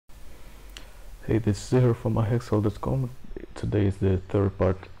Hey, this is Zihar from myhexhole.com. Today is the third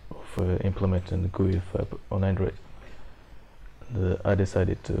part of implementing the Gooey FAB on Android. I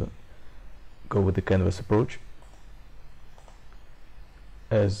decided to go with the canvas approach,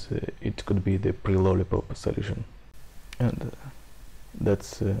 as it could be the pre-lollipop solution. And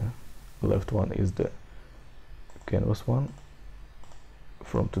that's left one is the canvas one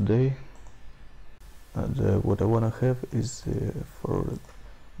from today. And what I wanna have is for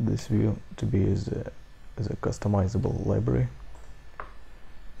this view to be as a customizable library.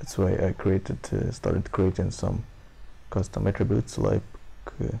 That's why I started creating some custom attributes like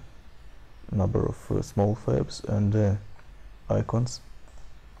number of small FABs and icons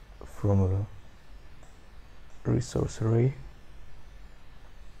from a resource array,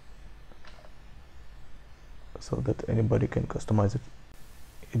 so that anybody can customize it.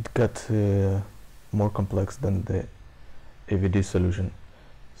 It got more complex than the AVD solution,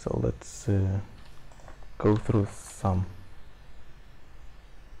 so let's go through some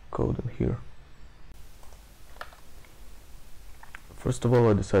code in here. First of all,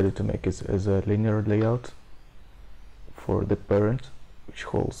 I decided to make it as a linear layout for the parent, which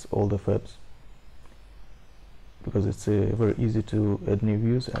holds all the FABs, because it's very easy to add new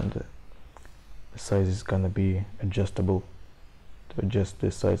views, and the size is gonna be adjustable to adjust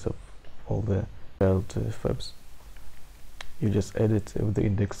the size of all the child FABs. You just add it with the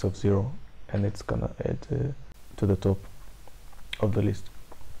index of 0 and it's gonna add to the top of the list.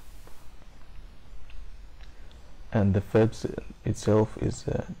 And the FABs itself is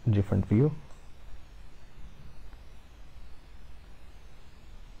a different view.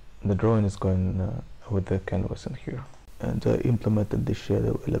 The drawing is going with the canvas in here. And I implemented the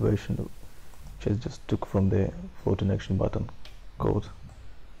shadow elevation, which I just took from the floating action button code.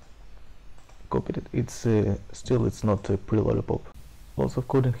 Copied it. It's still it's not a pre-lollipop. Lots of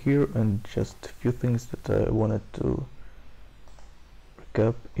code in here, and just a few things that I wanted to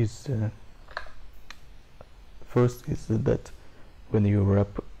recap is first is that when you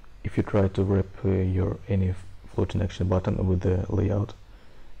wrap, if you try to wrap your any floating action button with the layout,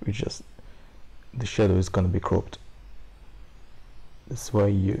 the shadow is gonna be cropped. That's why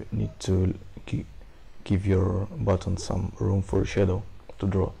you need to give your button some room for shadow to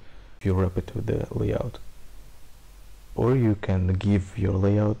draw if you wrap it with the layout. Or you can give your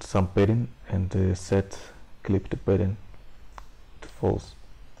layout some padding and set clip to padding to false,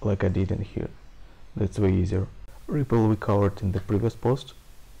 like I did in here. That's way easier. Ripple we covered in the previous post,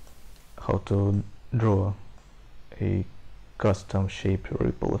 how to draw a custom shape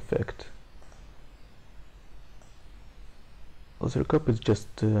ripple effect. Let's recap, it's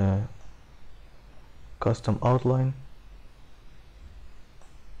just a custom outline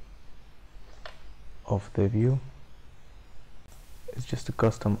of the view. It's just a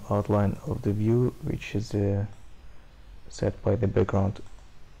custom outline of the view, which is set by the background.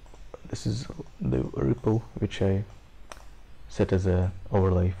 This is the ripple, which I set as a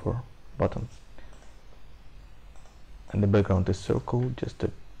overlay for buttons. And the background is circle, just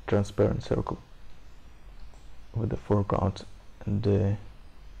a transparent circle with the foreground, and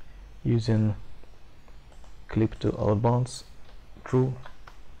using clip to outbounds true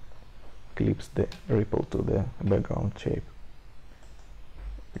clips the ripple to the background shape,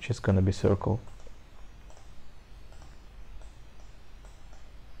 which is gonna be circle.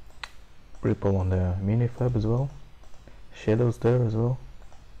 Ripple on the mini FAB as well, shadows there as well.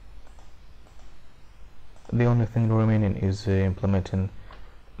 The only thing remaining is implementing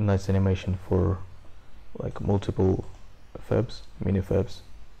nice animation for like multiple FABs, mini FABs.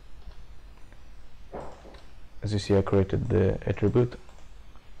 As you see, I created the attribute.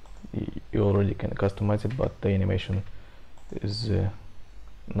 You already can customize it, but the animation is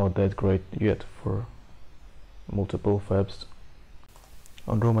not that great yet for multiple FABs.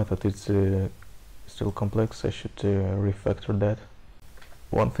 On draw method it's still complex. I should refactor that.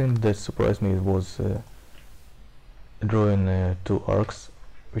 One thing that surprised me was drawing two arcs,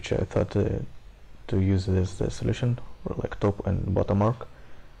 which I thought to use as the solution, or like top and bottom arc,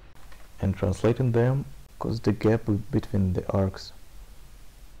 and translating them, because the gap between the arcs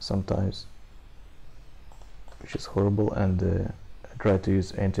sometimes, which is horrible, and I tried to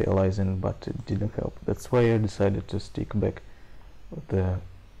use anti-aliasing, but it didn't help. That's why I decided to stick back with the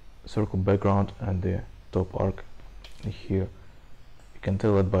circle background and the top arc here. You can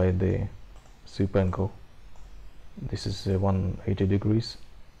tell it by the sweep angle. This is a 180 degrees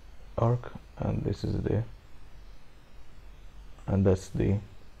arc, and this is that's the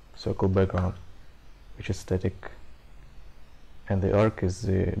circle background, which is static, and the arc is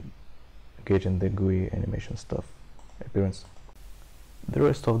getting the Gooey animation stuff appearance. The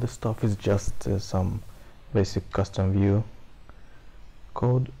rest of the stuff is just some basic custom view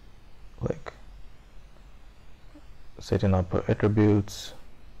code, like setting up attributes,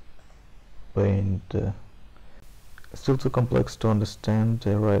 paint. Still too complex to understand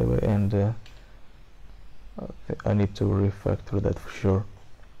right away, and I need to refactor that for sure.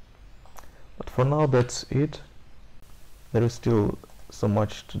 But for now that's it. There is still so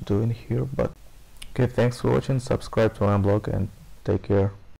much to do in here, but okay, thanks for watching, subscribe to my blog and take care.